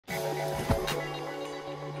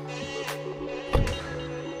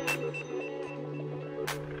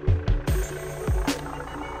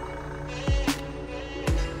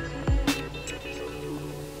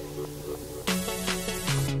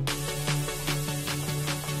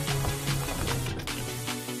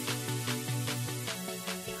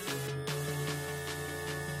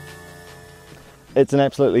It's an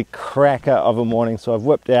absolutely cracker of a morning. So I've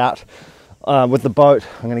whipped out with the boat.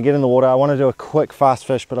 I'm going to get in the water. I want to do a quick fast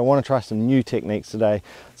fish, but I want to try some new techniques today.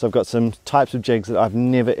 So I've got some types of jigs that I've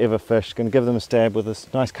never ever fished. Going to give them a stab with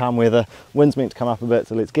this nice calm weather. Wind's meant to come up a bit,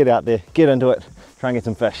 so let's get out there, get into it, try and get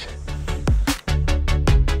some fish.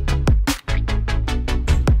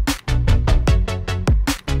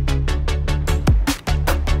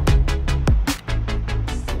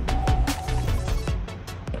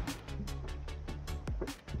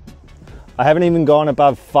 I haven't even gone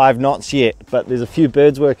above 5 knots yet, but there's a few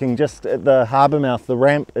birds working just at the harbour mouth. The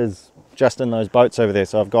ramp is just in those boats over there,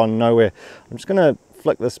 so I've gone nowhere. I'm just going to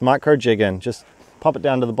flick this micro jig in, just pop it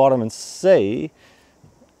down to the bottom and see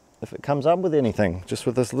if it comes up with anything. Just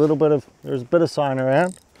with this little bit of, there's a bit of sign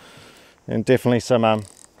around, and definitely some,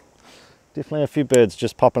 definitely a few birds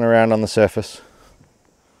just popping around on the surface.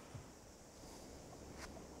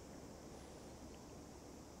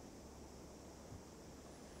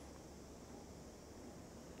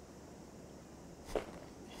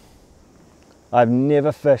 I've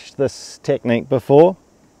never fished this technique before,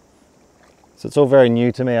 so it's all very new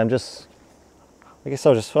to me. I guess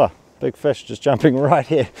I'll just, big fish just jumping right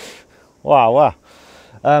here. Wow.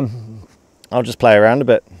 I'll just play around a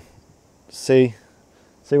bit, see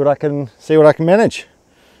what I can manage.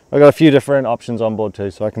 I've got a few different options on board too,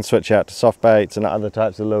 so I can switch out to soft baits and other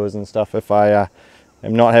types of lures and stuff if I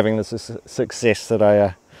am not having the success that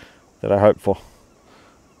I hope for.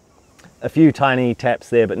 A few tiny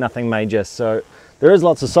taps there, but nothing major. So there is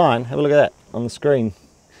lots of sign. Have a look at that on the screen.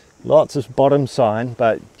 Lots of bottom sign,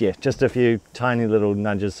 but yeah, just a few tiny little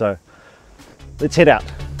nudges. So let's head out.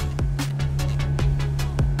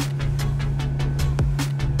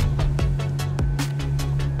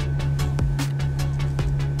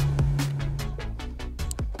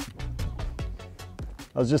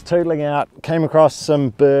 I was just tootling out, came across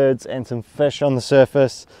some birds and some fish on the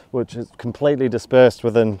surface, which is completely dispersed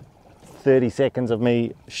within 30 seconds of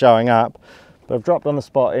me showing up, but I've dropped on the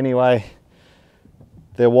spot anyway.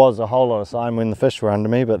 There was a whole lot of sign when the fish were under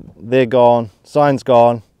me, but they're gone, sign's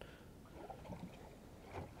gone,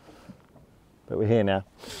 but we're here now.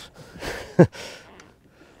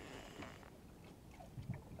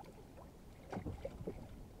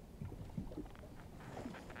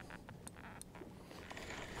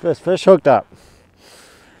 First fish hooked up.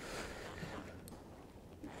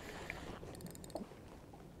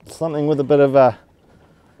 Something with a bit of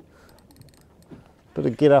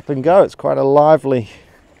get up and go. It's quite a lively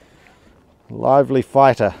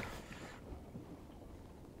fighter.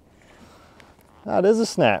 Oh, it is a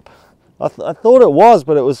snap. I thought it was,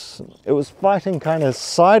 but it was fighting kind of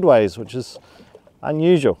sideways, which is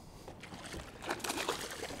unusual.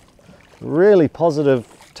 Really positive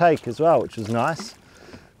take as well, which is nice.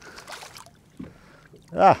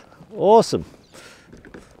 Awesome.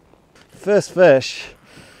 First fish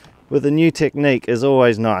with a new technique is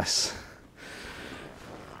always nice.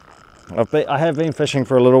 I have been fishing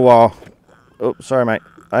for a little while. Oh, sorry mate.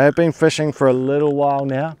 I have been fishing for a little while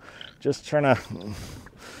now, just trying to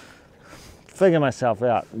figure myself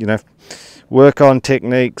out, you know, work on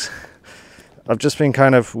techniques. I've just been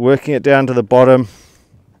kind of working it down to the bottom.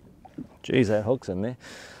 Geez, that hook's in there.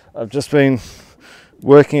 I've just been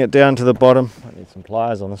working it down to the bottom. I need some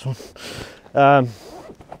pliers on this one.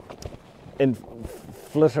 And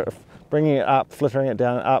bringing it up, flittering it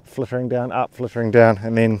down, up, flittering down, up, flittering down,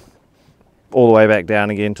 and then all the way back down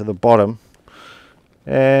again to the bottom.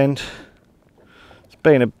 And it's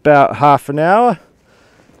been about half an hour.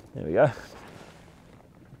 There we go.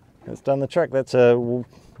 It's done the trick. That's a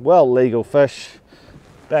well legal fish.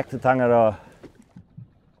 Back to Tangaroa.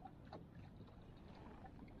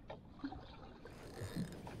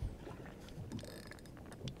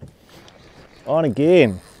 On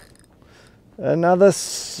again. Another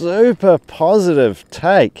super positive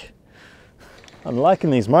take. I'm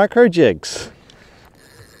liking these micro jigs.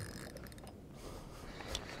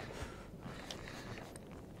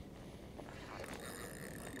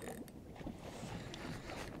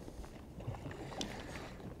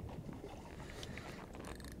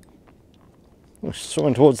 We're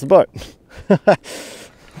swimming towards the boat.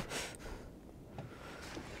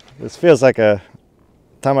 This feels like a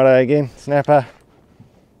tamare again, snapper.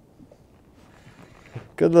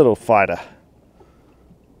 Good little fighter.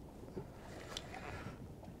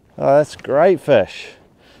 Oh, that's great fish.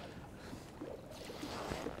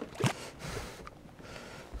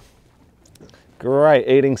 Great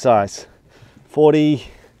eating size. 40,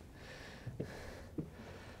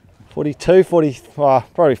 42, 40,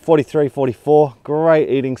 probably 43, 44. Great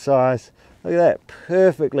eating size. Look at that,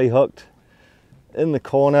 perfectly hooked in the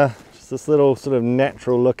corner. Just this little sort of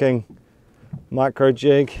natural looking micro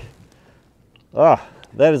jig. Oh,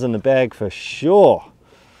 that is in the bag for sure.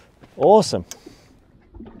 Awesome.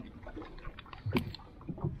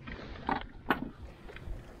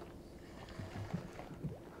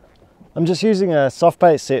 I'm just using a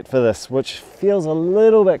softbait set for this, which feels a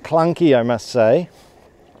little bit clunky, I must say.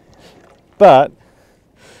 But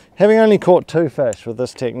having only caught 2 fish with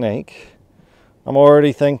this technique, I'm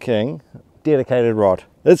already thinking dedicated rod.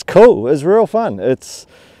 It's cool, it's real fun.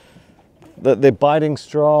 They're biting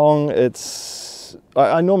strong.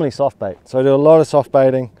 I normally soft bait, so I do a lot of soft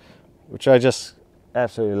baiting, which I just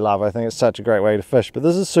absolutely love. I think it's such a great way to fish, but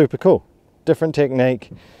this is super cool. Different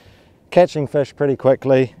technique, catching fish pretty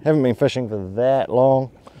quickly. Haven't been fishing for that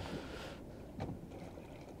long.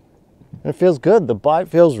 And it feels good, the bite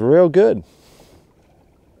feels real good.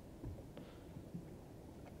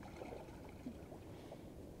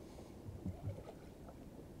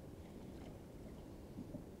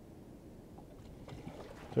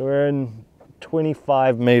 So we're in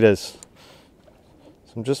 25 meters.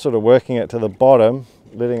 So I'm just sort of working it to the bottom,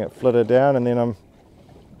 letting it flitter down, and then I'm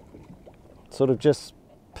sort of just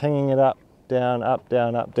pinging it up, down, up,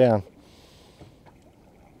 down, up, down.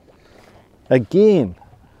 Again,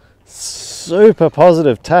 super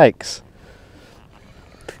positive takes.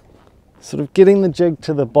 Sort of getting the jig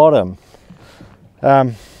to the bottom,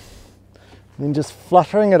 and then just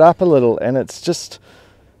fluttering it up a little, and it's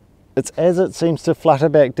as it seems to flutter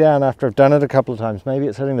back down after I've done it a couple of times. Maybe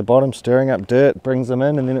it's hitting the bottom, stirring up dirt, brings them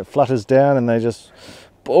in, and then it flutters down, and they just,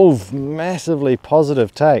 both massively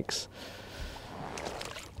positive takes.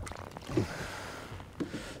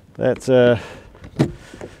 That's a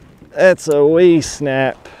wee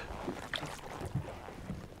snap.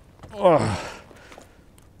 Oh,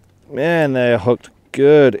 man, they are hooked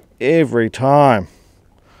good every time.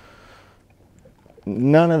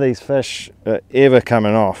 None of these fish are ever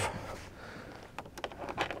coming off.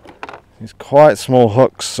 These quite small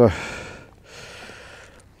hooks, so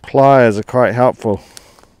pliers are quite helpful.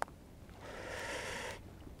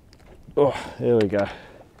 Oh, there we go.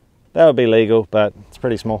 That would be legal, but it's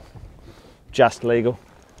pretty small. Just legal.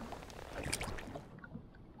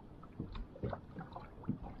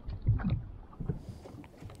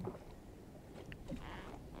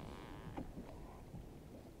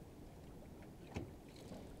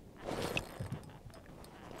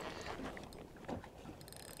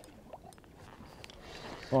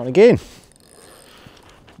 On again.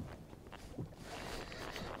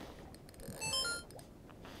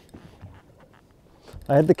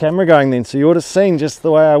 I had the camera going then, so you would have seen just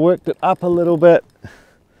the way I worked it up a little bit,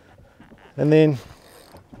 and then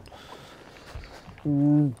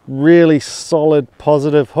really solid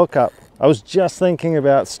positive hookup. I was just thinking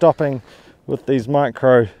about stopping with these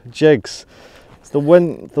micro jigs. The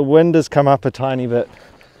wind has come up a tiny bit,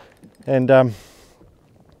 and I'm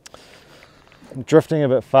drifting a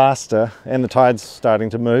bit faster, and the tide's starting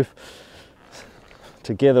to move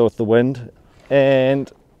together with the wind,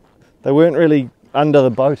 and they weren't really under the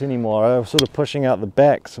boat anymore. I was sort of pushing out the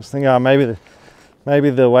back, so I was thinking, oh, maybe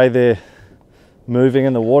the way they're moving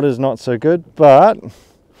in the water is not so good, but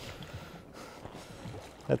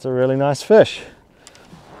that's a really nice fish.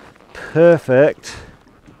 Perfect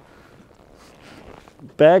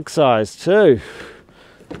bag size too.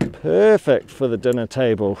 Perfect for the dinner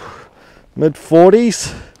table.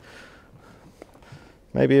 Mid-40s,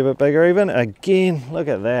 maybe a bit bigger even. Again, look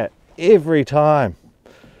at that, every time,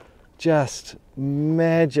 just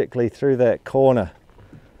magically through that corner.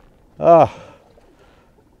 Oh,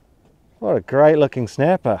 what a great looking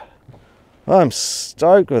snapper. I'm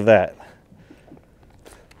stoked with that.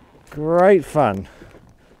 Great fun,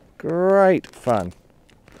 great fun.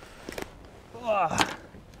 Oh,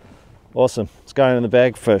 awesome, it's going in the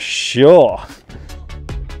bag for sure.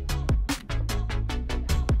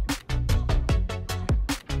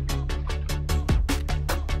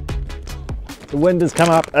 The wind has come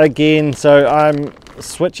up again, so I'm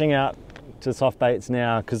switching out to soft baits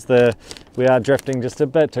now because we are drifting just a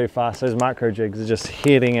bit too fast. Those micro jigs are just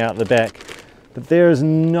heading out the back. But there is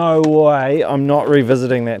no way I'm not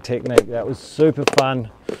revisiting that technique. That was super fun.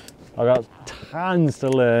 I got tons to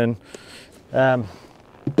learn. But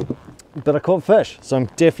I caught fish, so I'm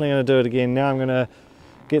definitely going to do it again. Now I'm going to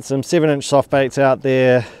get some 7-inch soft baits out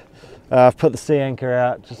there. I've put the sea anchor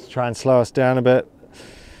out just to try and slow us down a bit.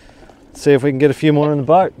 See if we can get a few more in the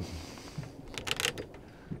boat.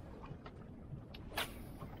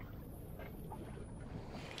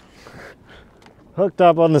 Hooked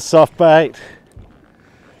up on the soft bait.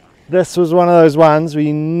 This was one of those ones where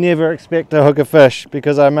you never expect to hook a fish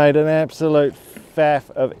because I made an absolute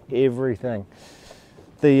faff of everything.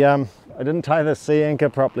 The I didn't tie the sea anchor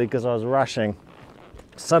properly because I was rushing.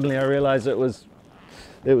 Suddenly I realized it was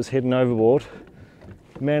heading overboard.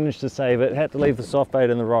 Managed to save it, had to leave the soft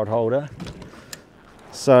bait in the rod holder.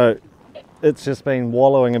 So it's just been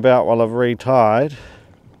wallowing about while I've retied.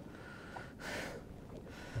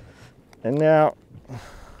 And now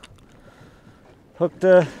hooked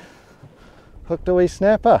a wee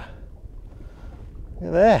snapper. Look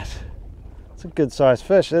at that. It's a good sized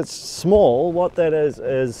fish. It's small. What that is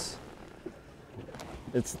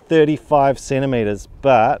it's 35 centimeters,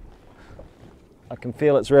 but I can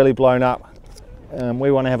feel it's really blown up.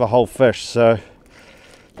 We want to have a whole fish, so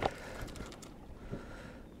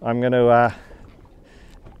I'm going to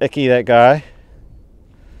icky that guy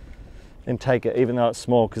and take it, even though it's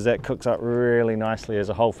small, because that cooks up really nicely as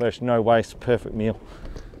a whole fish. No waste, perfect meal.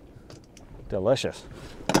 Delicious.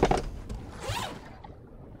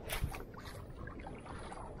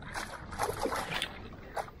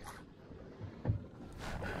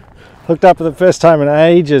 Hooked up for the first time in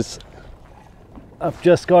ages. I've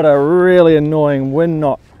just got a really annoying wind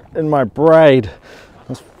knot in my braid. I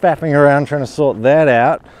was faffing around trying to sort that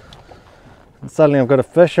out, and suddenly I've got a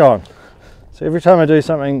fish on. So every time I do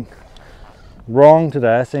something wrong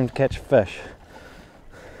today, I seem to catch a fish.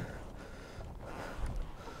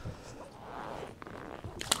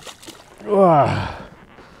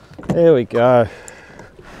 There we go.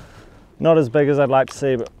 Not as big as I'd like to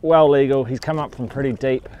see, but well legal. He's come up from pretty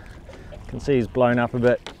deep. You can see he's blown up a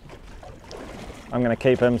bit. I'm going to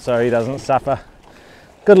keep him so he doesn't suffer.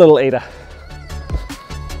 Good little eater.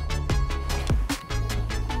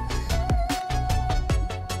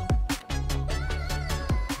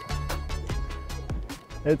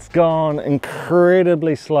 It's gone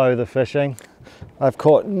incredibly slow, the fishing. I've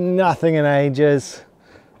caught nothing in ages,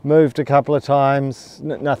 moved a couple of times,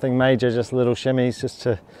 nothing major, just little shimmies just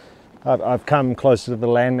to, I've come closer to the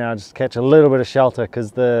land now just to catch a little bit of shelter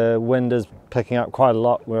because the wind is picking up quite a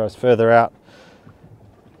lot where I was further out.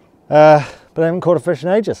 But I haven't caught a fish in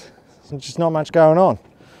ages. There's just not much going on.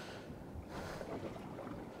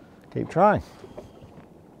 Keep trying.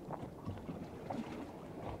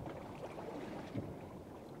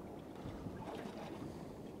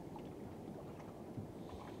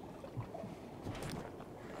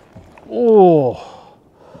 Oh,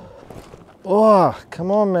 oh,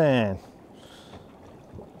 come on, man.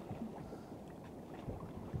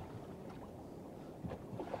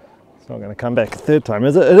 It's not going to come back a third time,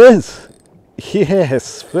 is it? It is.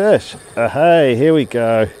 Yes, fish. Hey, here we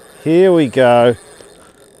go. Here we go.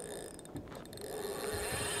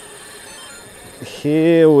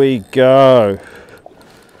 Here we go.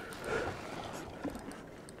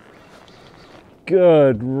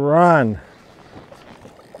 Good run.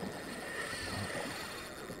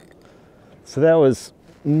 So that was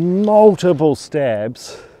multiple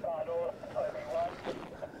stabs,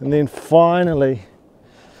 and then finally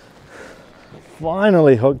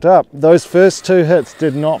hooked up. Those first two hits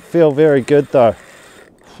did not feel very good though.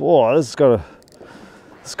 Whoa, it's got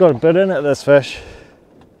a bit in it, this fish.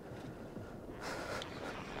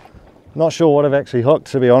 Not sure what I've actually hooked,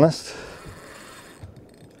 to be honest.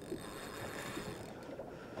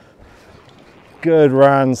 Good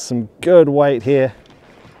runs, some good weight here.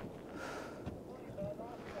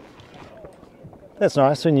 That's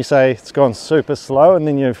nice when you say it's gone super slow and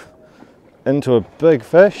then you're into a big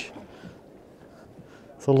fish.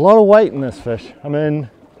 It's a lot of weight in this fish. I'm in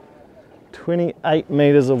 28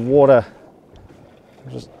 meters of water.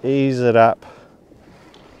 I'll just ease it up.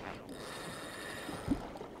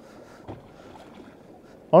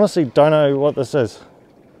 Honestly, don't know what this is.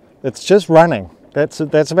 It's just running. That's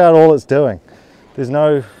about all it's doing. There's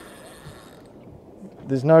no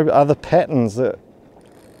other patterns that.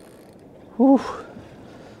 Whew.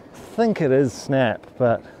 I think it is snap,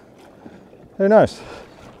 but who knows?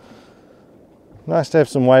 Nice to have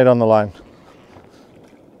some weight on the line.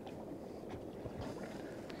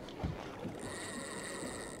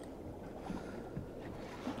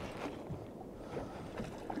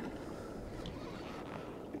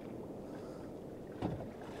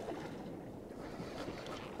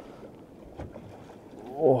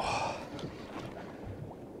 Oh,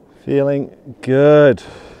 feeling good.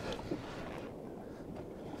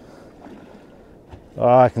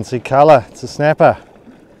 Oh, I can see colour. It's a snapper.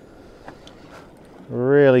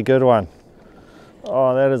 Really good one.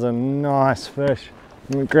 Oh, that is a nice fish.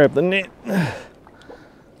 Let me grab the net.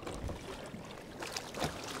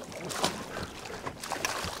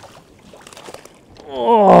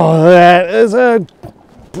 Oh, that is a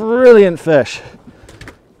brilliant fish.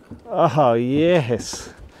 Oh,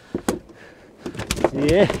 yes.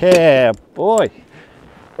 Yeah, boy.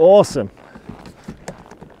 Awesome.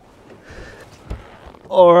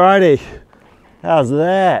 Alrighty, how's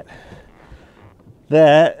that?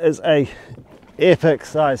 That is a epic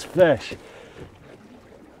size fish.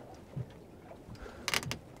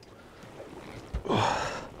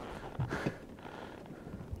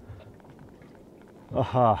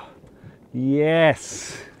 Aha,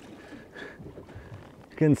 yes.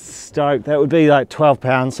 Fucking stoked. That would be like 12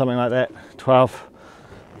 pounds, something like that. 12,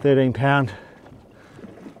 13 pound.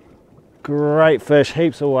 Great fish,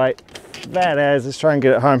 heaps of weight. Fat as, let's try and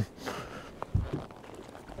get it home.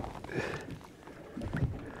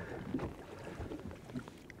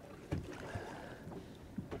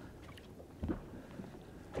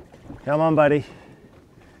 Come on, buddy.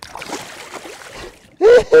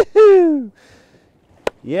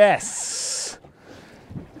 Yes!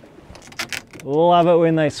 Love it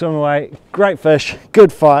when they swim away. Great fish,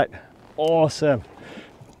 good fight, awesome.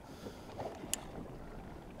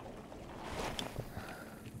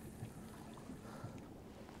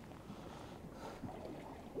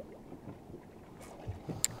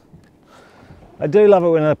 I do love it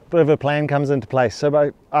when a bit of a plan comes into place.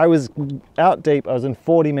 So I was out deep, I was in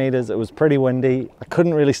 40 meters, it was pretty windy. I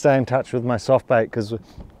couldn't really stay in touch with my soft bait because it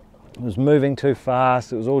was moving too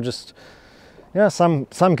fast. It was all just, you know, some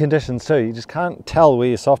conditions too. You just can't tell where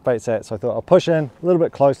your soft bait's at. So I thought I'll push in a little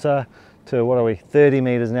bit closer to, what are we, 30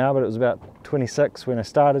 meters now, but it was about 26 when I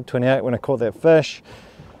started, 28 when I caught that fish.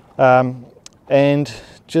 And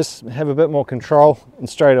just have a bit more control, and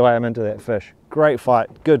straight away I'm into that fish. Great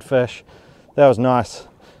fight, good fish. That was nice.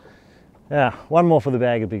 Yeah, one more for the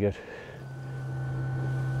bag would be good.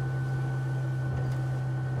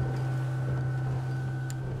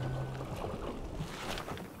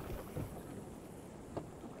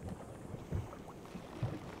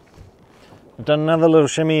 I've done another little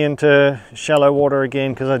shimmy into shallow water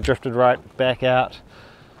again because I drifted right back out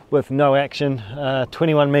with no action.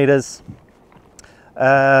 21 meters.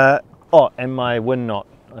 Oh, and my wind knot.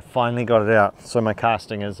 I finally got it out, so my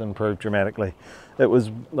casting has improved dramatically. It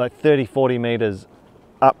was like 30-40 meters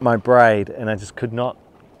up my braid and I just could not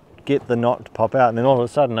get the knot to pop out, and then all of a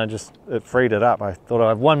sudden it freed it up. I thought I'd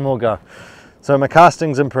have one more go. So my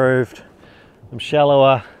casting's improved, I'm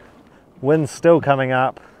shallower, wind's still coming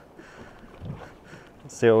up.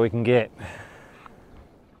 Let's see what we can get.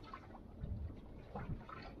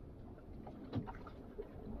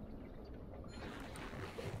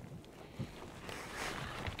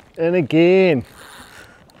 And again,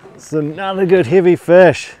 it's another good heavy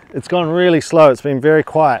fish. It's gone really slow, it's been very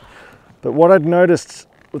quiet. But what I'd noticed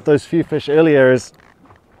with those few fish earlier is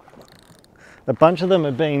a bunch of them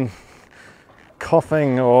have been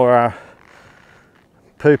coughing or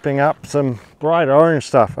pooping up some bright orange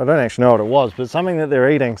stuff. I don't actually know what it was, but something that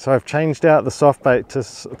they're eating. So I've changed out the soft bait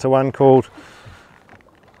to one called,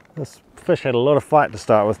 this fish had a lot of fight to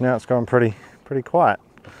start with, now it's gone pretty quiet.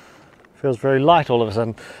 Feels very light all of a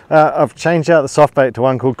sudden. I've changed out the soft bait to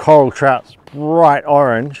one called Coral Trout's bright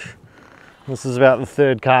orange. This is about the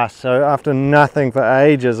third cast, so after nothing for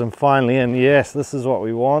ages I'm finally in. Yes, this is what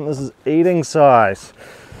we want. This is eating size.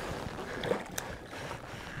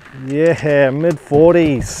 Yeah, mid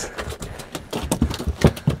 40s.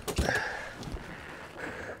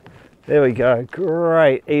 There we go,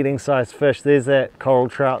 great eating size fish. There's that Coral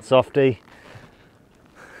Trout softie,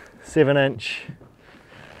 7-inch.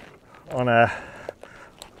 I'm on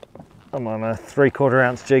a 3/4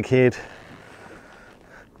 ounce jig head.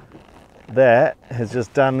 That has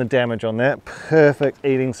just done the damage on that. Perfect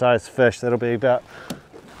eating size fish. That'll be about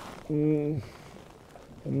mid,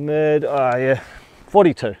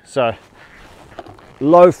 42. So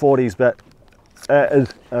low 40s, but that is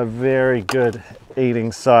a very good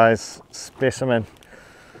eating size specimen.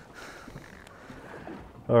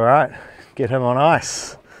 All right, get him on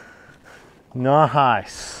ice.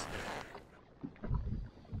 Nice.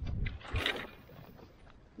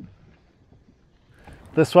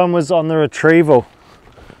 This one was on the retrieval.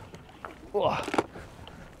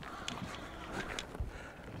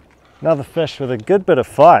 Another fish with a good bit of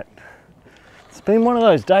fight. It's been one of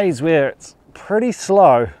those days where it's pretty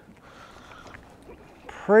slow,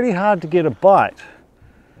 pretty hard to get a bite,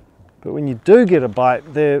 but when you do get a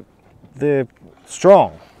bite, they're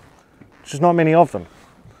strong. There's just not many of them.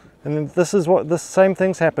 And then this same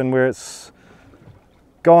thing's happened where it's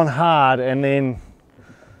gone hard and then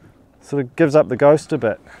sort of gives up the ghost a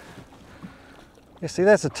bit. You see,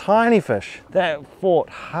 that's a tiny fish. That fought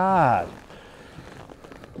hard.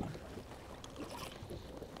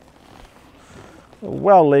 A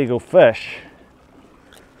well legal fish.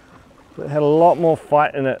 It had a lot more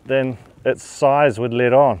fight in it than its size would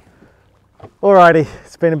let on. Alrighty,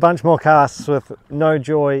 it's been a bunch more casts with no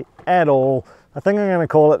joy at all. I think I'm going to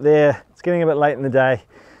call it there. It's It's getting a bit late in the day.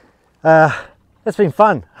 It's been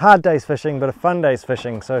fun. Hard days fishing, but a fun days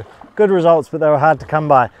fishing. So good results, but they were hard to come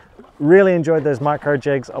by. Really enjoyed those micro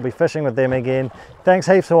jigs. I'll be fishing with them again. Thanks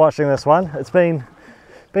heaps for watching this one. It's been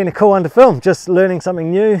a cool one to film. Just learning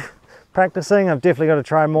something new, practicing. I've definitely got to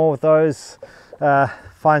try more with those.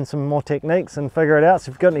 Find some more techniques and figure it out.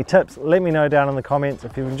 So if you've got any tips, let me know down in the comments.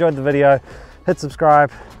 If you've enjoyed the video, hit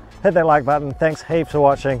subscribe, hit that like button. Thanks heaps for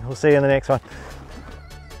watching. We'll see you in the next one.